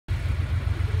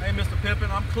Hey, Mr. Pimpin,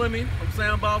 I'm Clemmy from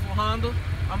Sam Boswell Honda.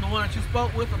 I'm the one that you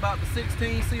spoke with about the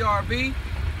 16 CRV.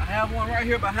 I have one right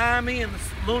here behind me in the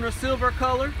lunar silver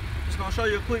color. Just gonna show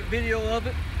you a quick video of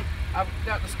it. I've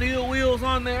got the steel wheels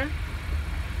on there.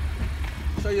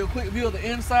 Show you a quick view of the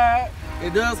inside.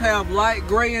 It does have light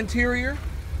gray interior.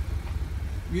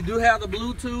 You do have the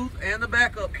Bluetooth and the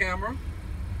backup camera.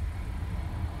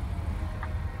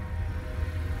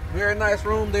 Very nice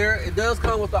room there. It does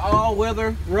come with the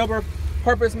all-weather rubber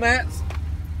purpose mats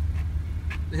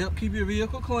to help keep your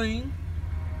vehicle clean.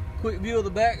 Quick view of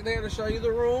the back there to show you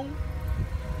the room.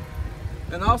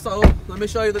 And also, let me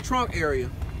show you the trunk area.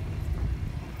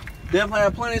 Definitely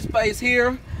have plenty of space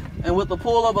here. And with the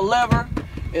pull of a lever,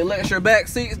 it lets your back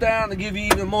seats down to give you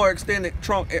even more extended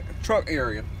trunk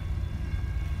area.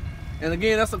 And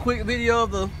again, that's a quick video of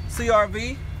the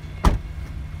CRV.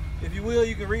 If you will,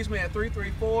 you can reach me at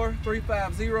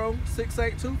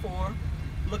 334-350-6824.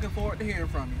 Looking forward to hearing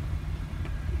from you.